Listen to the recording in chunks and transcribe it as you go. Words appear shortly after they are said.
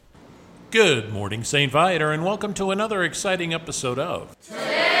Good morning, St. Viator, and welcome to another exciting episode of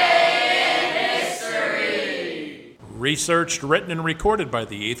Today in History. Researched, written, and recorded by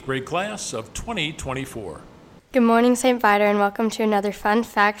the 8th grade class of 2024. Good morning, St. Viator, and welcome to another fun,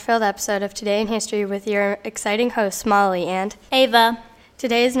 fact-filled episode of Today in History with your exciting hosts, Molly and Ava.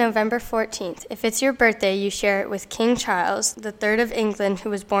 Today is November 14th. If it's your birthday, you share it with King Charles, the third of England, who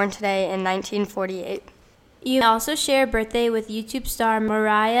was born today in 1948. You also share a birthday with YouTube star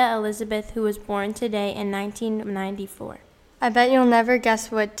Mariah Elizabeth, who was born today in 1994. I bet you'll never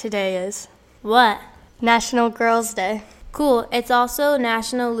guess what today is. What? National Girls' Day. Cool. It's also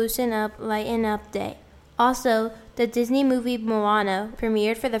National Loosen Up, Lighten Up Day. Also, the Disney movie Moana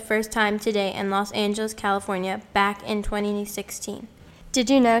premiered for the first time today in Los Angeles, California, back in 2016. Did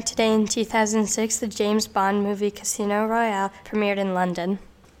you know today in 2006 the James Bond movie Casino Royale premiered in London?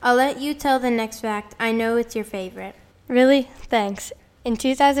 I'll let you tell the next fact. I know it's your favorite. Really? Thanks. In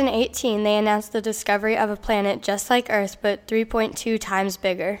 2018, they announced the discovery of a planet just like Earth, but 3.2 times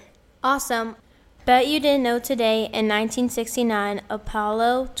bigger. Awesome. Bet you didn't know today, in 1969,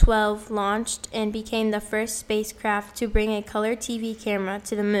 Apollo 12 launched and became the first spacecraft to bring a color TV camera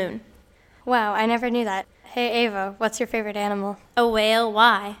to the moon. Wow, I never knew that. Hey, Ava, what's your favorite animal? A whale?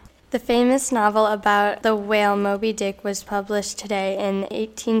 Why? The famous novel about the whale Moby Dick was published today in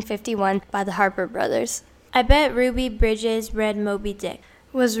 1851 by the Harper Brothers. I bet Ruby Bridges read Moby Dick.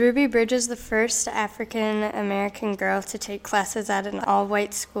 Was Ruby Bridges the first African-American girl to take classes at an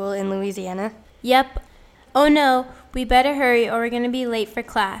all-white school in Louisiana? Yep. Oh no, we better hurry or we're going to be late for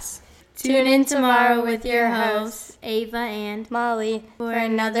class. Tune in tomorrow with your hosts, Ava and Molly, for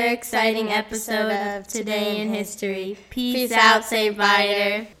another exciting episode of Today in History. Peace out, St.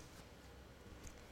 Viator.